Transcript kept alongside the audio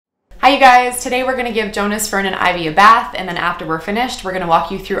Hi you guys, today we're gonna give Jonas, Fern, and Ivy a bath, and then after we're finished, we're gonna walk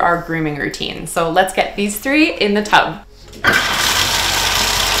you through our grooming routine. So let's get these three in the tub.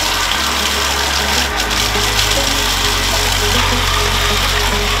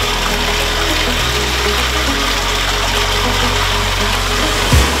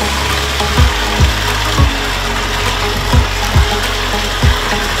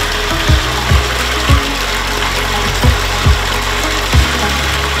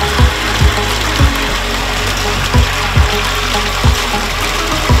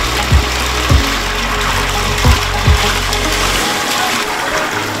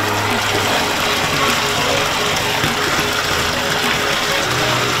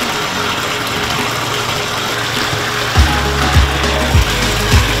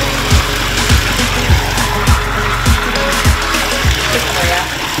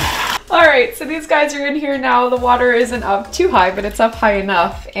 Alright, so these guys are in here now. The water isn't up too high, but it's up high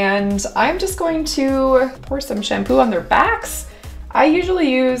enough. And I'm just going to pour some shampoo on their backs. I usually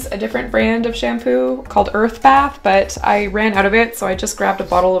use a different brand of shampoo called Earth Bath, but I ran out of it, so I just grabbed a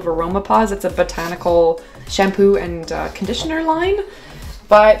bottle of Aromapause. It's a botanical shampoo and conditioner line.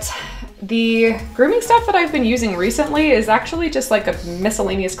 But the grooming stuff that I've been using recently is actually just like a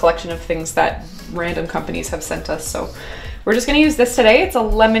miscellaneous collection of things that random companies have sent us. So we're just gonna use this today. It's a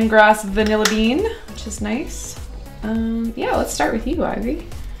lemongrass vanilla bean, which is nice. Yeah, let's start with you, Ivy.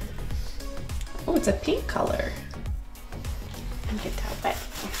 Oh, it's a pink color. Get that wet.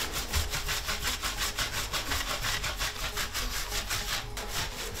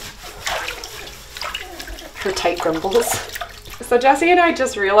 Her tight grumbles. So Jessie and I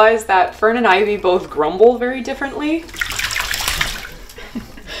just realized that Fern and Ivy both grumble very differently.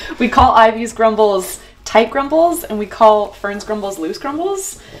 We call Ivy's grumbles tight grumbles, and we call Fern's grumbles loose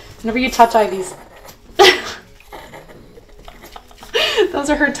grumbles. Whenever you touch Ivy's, those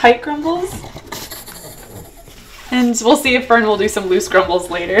are her tight grumbles. And we'll see if Fern will do some loose grumbles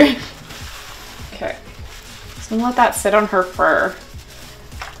later. Okay, so I'm gonna let that sit on her fur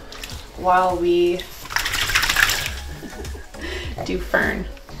while we do Fern.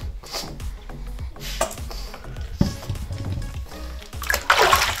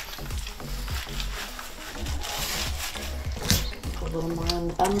 Put a little more on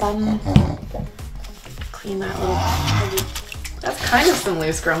the bum. Clean that little. That's kind of some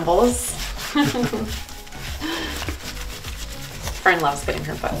loose grumbles. Fern loves getting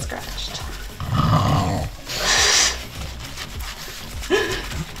her butt scratched.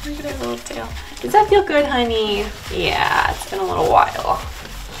 Look at her little tail. Does that feel good, honey? Yeah, it's been a little while.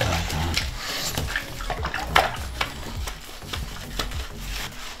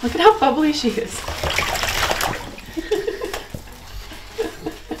 Look at how bubbly she is.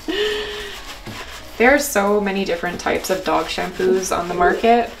 There are so many different types of dog shampoos on the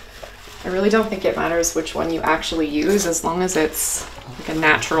market. I really don't think it matters which one you actually use, as long as it's like a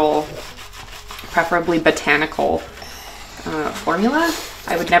natural, preferably botanical formula.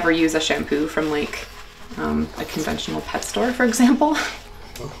 I would never use a shampoo from like a conventional pet store, for example.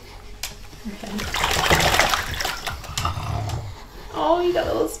 Okay. Oh, you got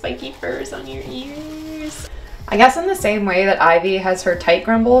little spiky furs on your ears. I guess in the same way that Ivy has her tight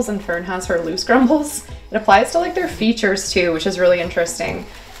grumbles and Fern has her loose grumbles, it applies to like their features too, which is really interesting.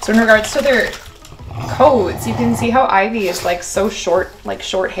 So in regards to their coats, you can see how Ivy is like so short, like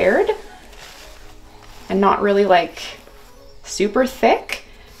short-haired and not really like super thick,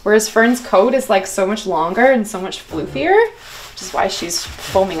 whereas Fern's coat is like so much longer and so much floofier, which is why she's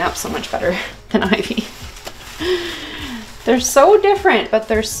foaming up so much better than Ivy. They're so different, but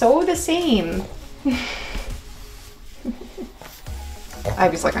they're so the same.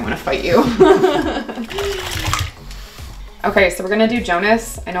 Ivy's like, I'm gonna fight you. Okay, so we're gonna do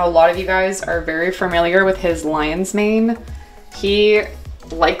Jonas. I know a lot of you guys are very familiar with his lion's mane. He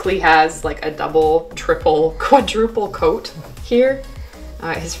likely has like a double, triple, quadruple coat here.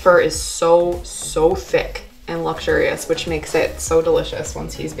 His fur is so thick and luxurious, which makes it so delicious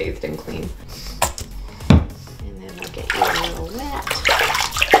once he's bathed and clean. And then we'll get you a little wet.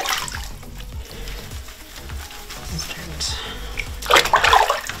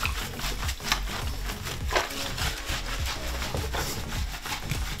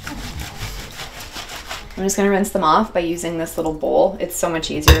 I'm just gonna rinse them off by using this little bowl. It's so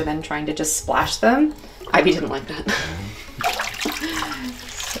much easier than trying to just splash them. Ivy didn't like that.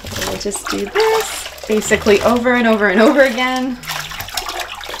 So we'll just do this basically over and over and over again.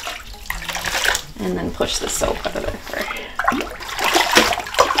 And then push the soap out of their fur.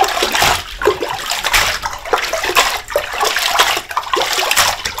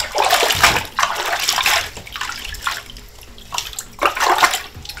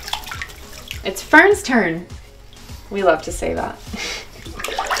 It's Fern's turn. We love to say that.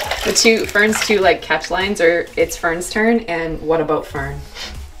 Fern's two like catch lines are it's Fern's turn and what about Fern?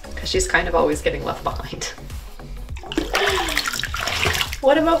 Because she's kind of always getting left behind.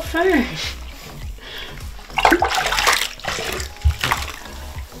 What about Fern?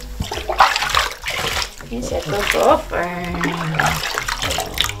 He said go Fern.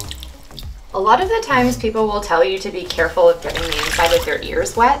 A lot of the times people will tell you to be careful of getting the inside of their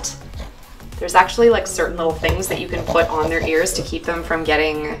ears wet. There's actually like certain little things that you can put on their ears to keep them from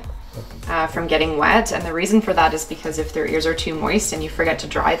getting wet. And the reason for that is because if their ears are too moist and you forget to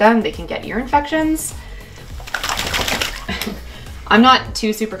dry them, they can get ear infections. I'm not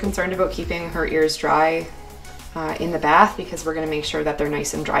too super concerned about keeping her ears dry in the bath because we're gonna make sure that they're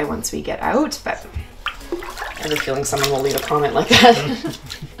nice and dry once we get out, but I have a feeling someone will leave a comment like that.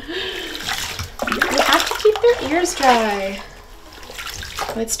 You have to keep their ears dry.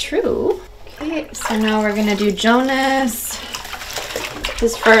 Well, it's true. Okay, so now we're gonna do Jonas.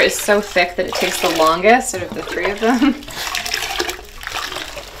 His fur is so thick that it takes the longest out of the three of them.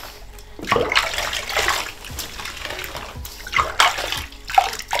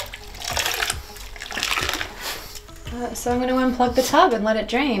 So I'm going to unplug the tub and let it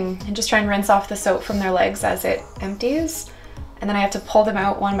drain and just try and rinse off the soap from their legs as it empties. And then I have to pull them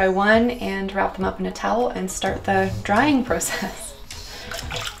out one by one and wrap them up in a towel and start the drying process.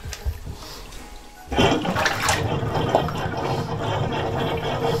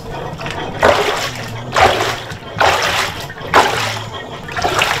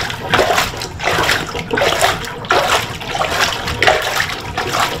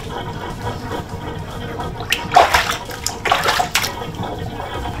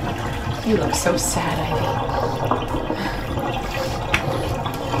 You look so sad, Ivy.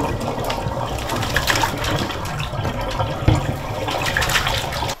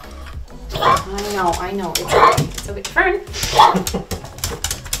 I know. It's okay. Fern.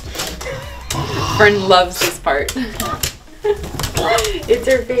 Fern loves this part. It's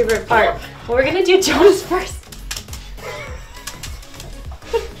her favorite part. Well, we're gonna do Jonas first.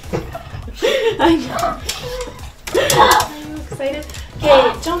 I know. Are you excited?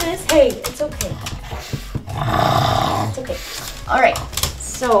 Okay, Jonas, hey, it's okay. It's okay. All right,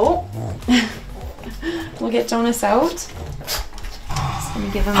 so we'll get Jonas out. Just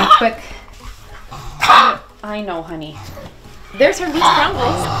gonna give him a quick. I know, honey. There's her loose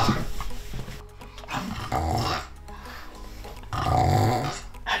Grumbles.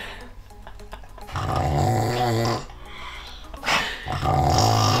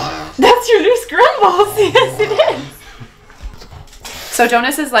 That's your loose Grumbles. Yes, it is. So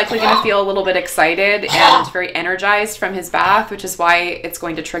Jonas is likely going to feel a little bit excited and very energized from his bath, which is why it's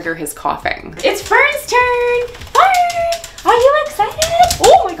going to trigger his coughing. It's Fern's turn! Fern! Are you excited?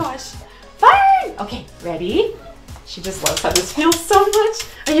 Oh my gosh! Fern! Okay, ready? She just loves how this feels so much.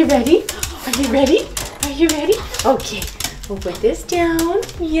 Are you ready? Are you ready? Are you ready? Okay, we'll put this down.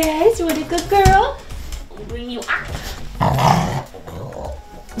 Yes, what a good girl. Bring you up.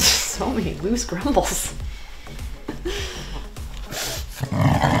 So many loose Grumbles.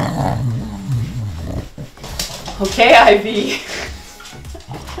 Okay, Ivy.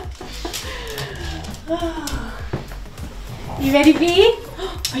 You ready, V?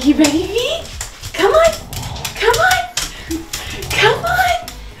 Are you ready, V? Come on. Come on. Come on.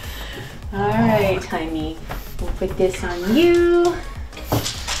 All right, honey. We'll put this on you.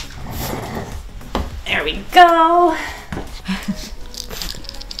 There we go.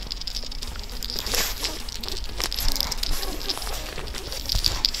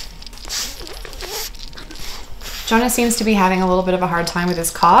 Jonas seems to be having a little bit of a hard time with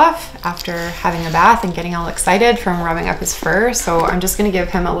his cough after having a bath and getting all excited from rubbing up his fur. So I'm just gonna give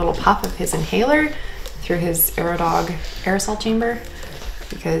him a little puff of his inhaler through his Aerodog aerosol chamber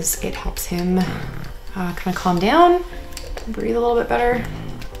because it helps him kind of calm down, breathe a little bit better.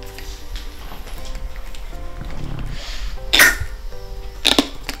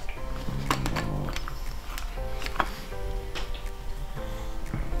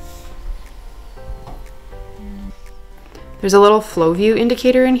 There's a little flow view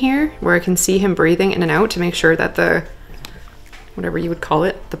indicator in here where I can see him breathing in and out to make sure that the, whatever you would call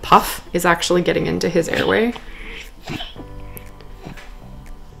it, the puff is actually getting into his airway.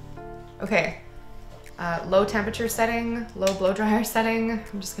 Okay, low temperature setting, low blow dryer setting.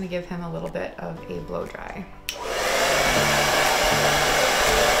 I'm just gonna give him a little bit of a blow dry.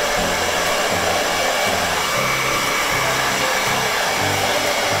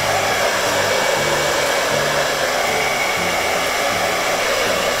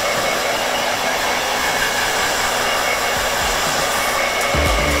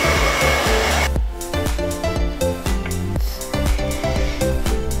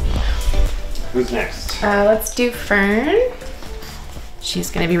 Let's do Fern. She's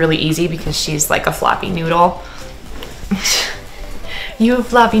gonna be really easy because she's like a floppy noodle. You a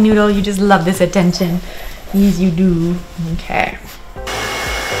floppy noodle, you just love this attention. Yes, you do. Okay.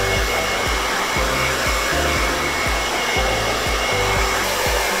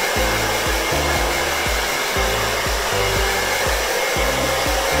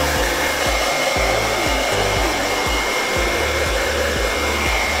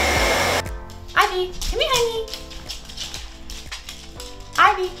 Ivy, come here, honey.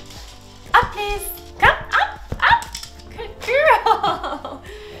 Ivy, up please. Come, up. Good girl.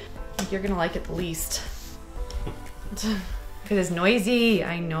 I think you're gonna like it the least. Because it's noisy,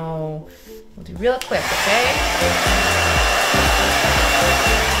 I know. We'll do real quick, okay?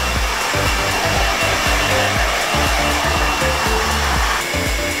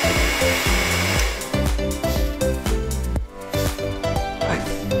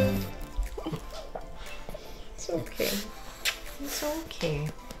 It's okay. It's okay.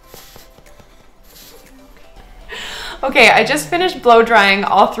 Okay, I just finished blow drying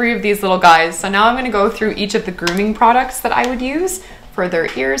all 3 of these little guys. So now I'm gonna go through each of the grooming products that I would use for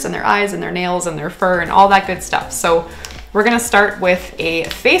their ears and their eyes and their nails and their fur and all that good stuff. So we're gonna start with a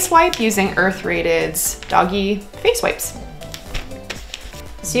face wipe using Earth Rated's Doggy Face Wipes.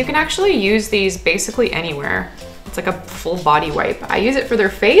 So you can actually use these basically anywhere. It's like a full body wipe. I use it for their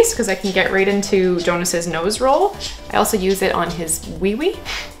face because I can get right into Jonas's nose roll. I also use it on his wee-wee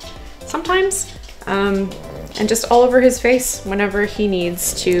sometimes. And just all over his face whenever he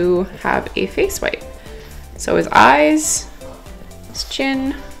needs to have a face wipe. So his eyes, his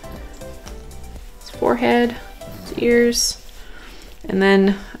chin, his forehead, his ears, and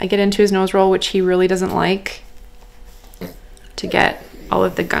then I get into his nose roll, which he really doesn't like, to get all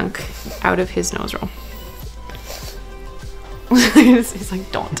of the gunk out of his nose roll. He's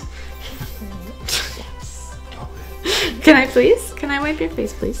like, don't. Can I please? Can I wipe your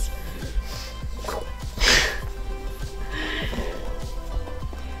face, please?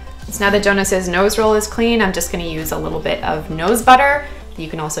 So now that Jonas's nose roll is clean, I'm just gonna use a little bit of nose butter that you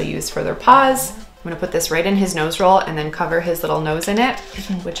can also use for their paws. I'm gonna put this right in his nose roll and then cover his little nose in it,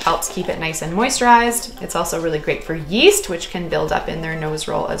 which helps keep it nice and moisturized. It's also really great for yeast, which can build up in their nose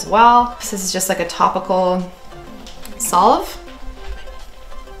roll as well. This is just like a topical salve.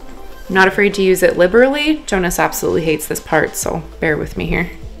 I'm not afraid to use it liberally. Jonas absolutely hates this part, so bear with me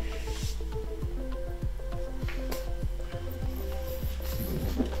here.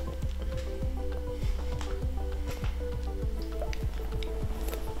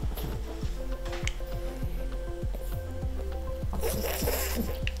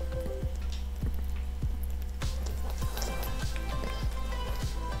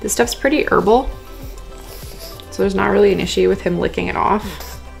 This stuff's pretty herbal, so there's not really an issue with him licking it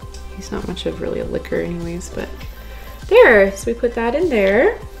off. He's not much of really a licker anyways, but there, so we put that in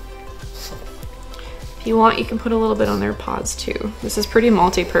there. If you want, you can put a little bit on their paws too. This is pretty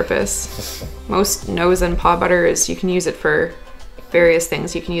multi-purpose. Most nose and paw butter is, you can use it for various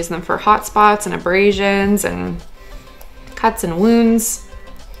things. You can use them for hot spots and abrasions and cuts and wounds,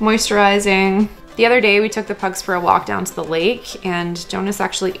 moisturizing. The other day we took the pugs for a walk down to the lake and Jonas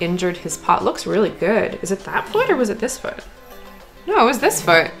actually injured his paw. It looks really good. Is it that foot or was it this foot? No, it was this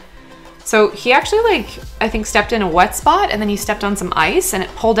foot. So he actually, like, I think stepped in a wet spot and then he stepped on some ice and it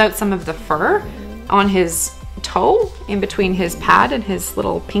pulled out some of the fur on his toe in between his pad and his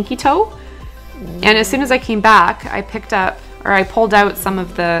little pinky toe. And as soon as I came back, I picked up, or I pulled out some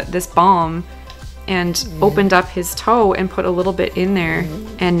of this balm and opened up his toe and put a little bit in there,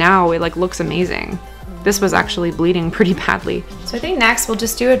 and now it like looks amazing. This was actually bleeding pretty badly. So I think next we'll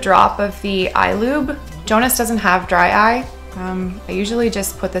just do a drop of the eye lube. Jonas doesn't have dry eye. I usually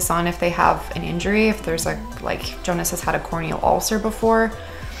just put this on if they have an injury, if there's like Jonas has had a corneal ulcer before.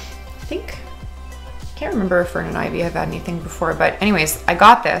 Can't remember if Fern and Ivy have had anything before, but anyways, I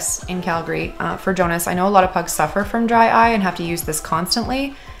got this in Calgary for Jonas. I know a lot of pugs suffer from dry eye and have to use this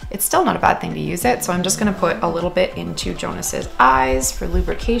constantly. It's still not a bad thing to use it, so I'm just gonna put a little bit into Jonas's eyes for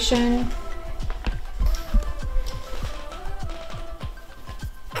lubrication.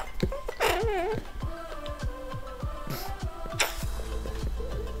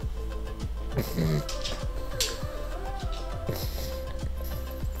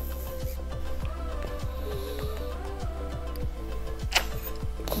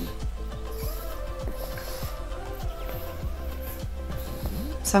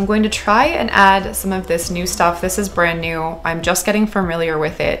 So I'm going to try and add some of this new stuff. This is brand new. I'm just getting familiar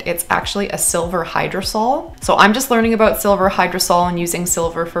with it. It's actually a silver hydrosol. So I'm just learning about silver hydrosol and using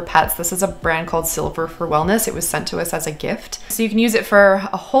silver for pets. This is a brand called Silver for Wellness. It was sent to us as a gift. So you can use it for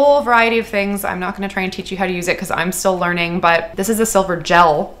a whole variety of things. I'm not going to try and teach you how to use it because I'm still learning, but this is a silver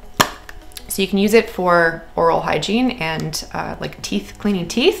gel. So you can use it for oral hygiene and like teeth, cleaning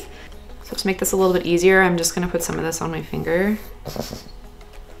teeth. So to make this a little bit easier, I'm just going to put some of this on my finger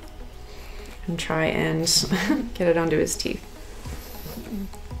and try and get it onto his teeth.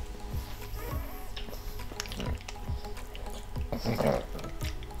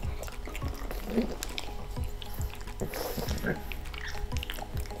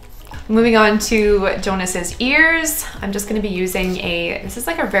 Moving on to Jonas's ears, I'm just going to be using this is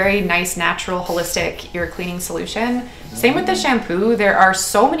like a very nice, natural, holistic ear cleaning solution. Same with the shampoo. There are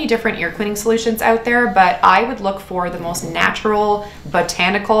so many different ear cleaning solutions out there, but I would look for the most natural,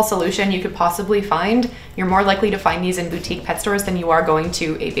 botanical solution you could possibly find. You're more likely to find these in boutique pet stores than you are going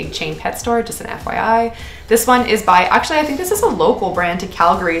to a big chain pet store, just an FYI. This one is by, actually, I think this is a local brand to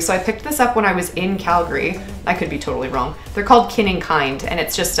Calgary, so I picked this up when I was in Calgary. I could be totally wrong. They're called Kin and Kind, and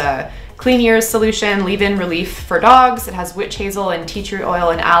it's just a clean ears solution, leave-in relief for dogs. It has witch hazel and tea tree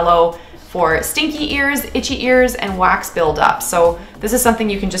oil and aloe for stinky ears, itchy ears, and wax buildup. So this is something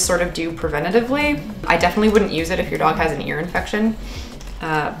you can just sort of do preventatively. I definitely wouldn't use it if your dog has an ear infection,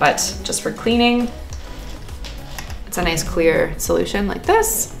 but just for cleaning, it's a nice clear solution like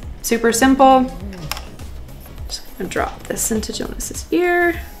this. Super simple. Just gonna drop this into Jonas's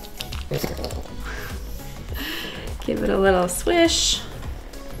ear. Give it a little swish.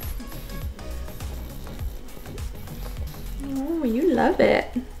 Oh, you love it.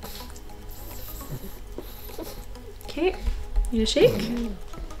 Okay, you gonna shake?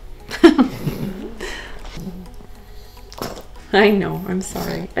 I know, I'm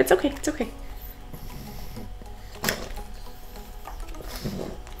sorry. It's okay, it's okay.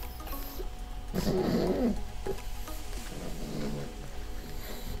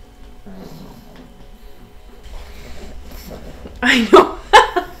 I know.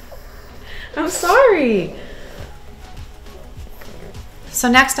 I'm sorry. So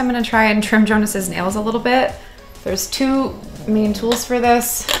next I'm going to try and trim Jonas's nails a little bit. There's two main tools for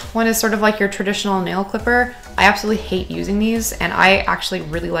this. One is sort of like your traditional nail clipper. I absolutely hate using these, and I actually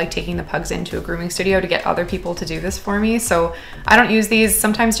really like taking the pugs into a grooming studio to get other people to do this for me. So I don't use these.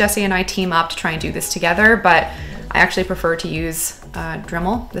 Sometimes Jesse and I team up to try and do this together, but I actually prefer to use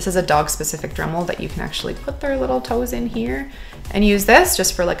Dremel. This is a dog specific Dremel that you can actually put their little toes in here and use this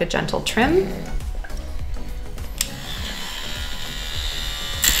just for like a gentle trim.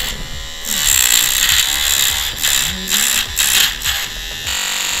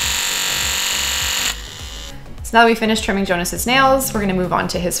 So now that we finished trimming Jonas's nails, we're gonna move on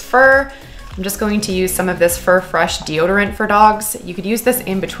to his fur. I'm just going to use some of this Fur Fresh deodorant for dogs. You could use this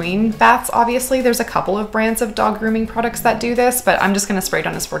in between baths, obviously. There's a couple of brands of dog grooming products that do this, but I'm just gonna spray it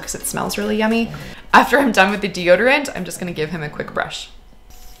on his fur because it smells really yummy. After I'm done with the deodorant, I'm just gonna give him a quick brush.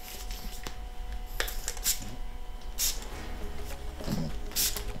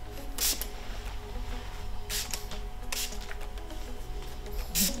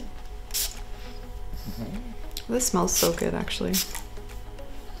 This smells so good, actually.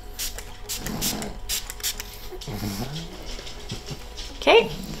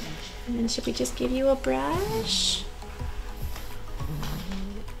 Okay, and then should we just give you a brush?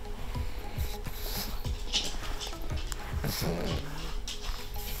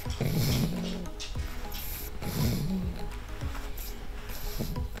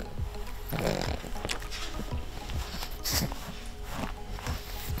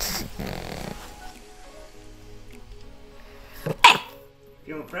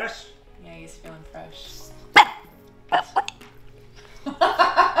 Feeling fresh? Yeah, he's feeling fresh.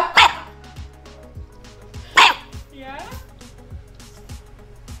 Yeah?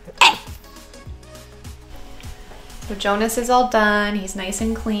 So Jonas is all done. He's nice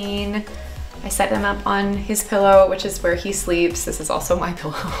and clean. I set him up on his pillow, which is where he sleeps. This is also my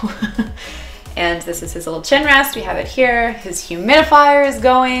pillow. And this is his little chin rest. We have it here. His humidifier is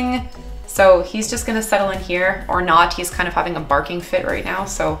going. So he's just gonna settle in here or not. He's kind of having a barking fit right now.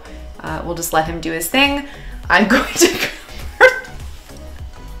 So we'll just let him do his thing. I'm going to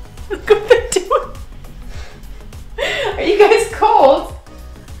Are you guys cold?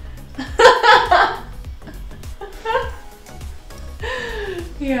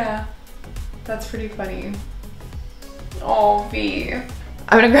 Yeah, that's pretty funny. Oh, V. I'm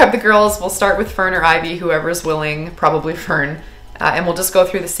gonna grab the girls. We'll start with Fern or Ivy, whoever's willing, probably Fern. And we'll just go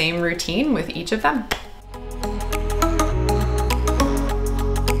through the same routine with each of them.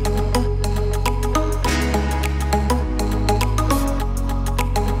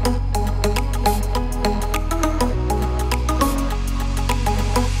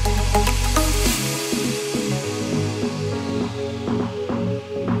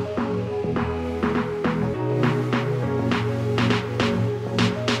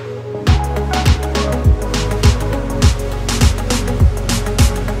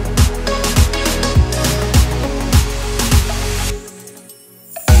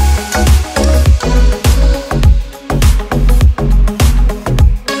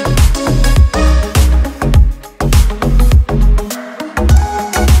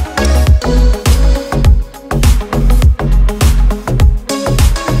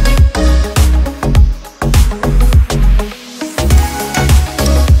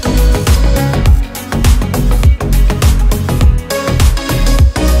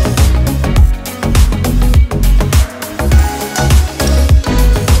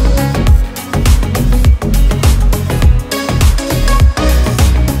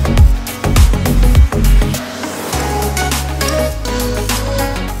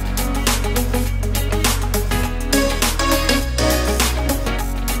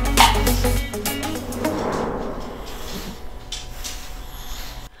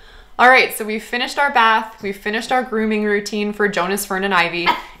 All right, so we've finished our bath. We've finished our grooming routine for Jonas, Fern, and Ivy.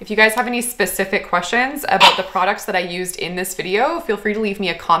 If you guys have any specific questions about the products that I used in this video, feel free to leave me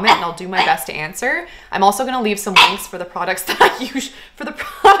a comment and I'll do my best to answer. I'm also gonna leave some links for the products that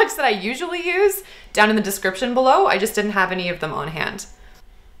I usually use down in the description below. I just didn't have any of them on hand.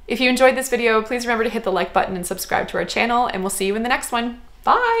 If you enjoyed this video, please remember to hit the like button and subscribe to our channel, and we'll see you in the next one.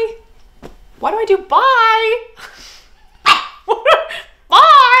 Bye. Why do I do bye? Bye!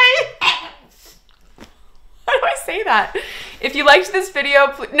 Why do I say that? If you liked this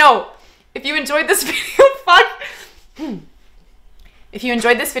video, if you enjoyed this video, If you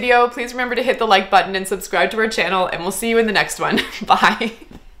enjoyed this video, please remember to hit the like button and subscribe to our channel, and we'll see you in the next one. Bye.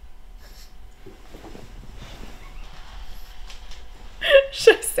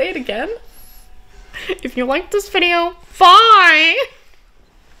 Should I say it again? If you liked this video, bye!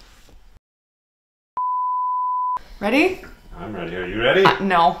 Ready? I'm ready. Are you ready?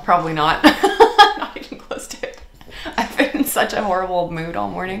 No, probably not. Not even close to it. I've been in such a horrible mood all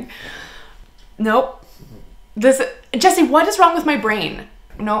morning. Nope. Jesse, what is wrong with my brain?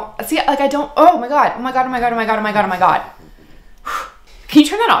 No, see, like I don't, oh my God. Can you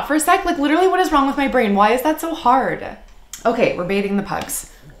turn that off for a sec? Like literally, what is wrong with my brain? Why is that so hard? Okay, we're bathing the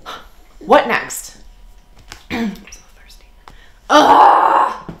pugs. What next? I'm so thirsty.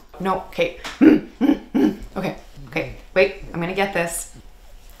 Ugh! No, okay. Okay, wait, I'm gonna get this.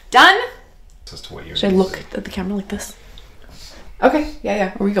 Done? As to what you're Should I look at the camera like this? Okay,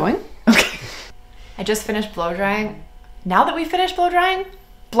 yeah. Are we going? Okay. I just finished blow drying. Now that we finished blow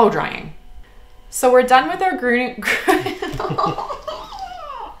drying. So we're done with our grooming.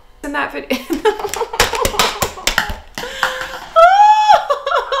 In that video.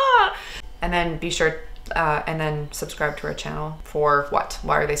 And then be sure, and then subscribe to our channel for what?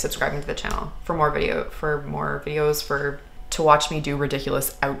 Why are they subscribing to the channel? For more videos, to watch me do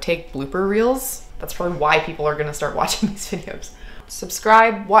ridiculous outtake blooper reels. That's probably why people are gonna start watching these videos.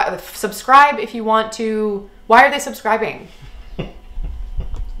 Subscribe, subscribe if you want to. Why are they subscribing?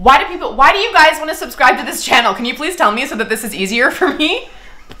 Why do you guys want to subscribe to this channel? Can you please tell me so that this is easier for me?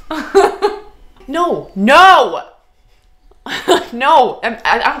 No. No,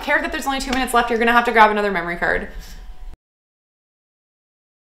 I don't care that there's only 2 minutes left. You're gonna have to grab another memory card.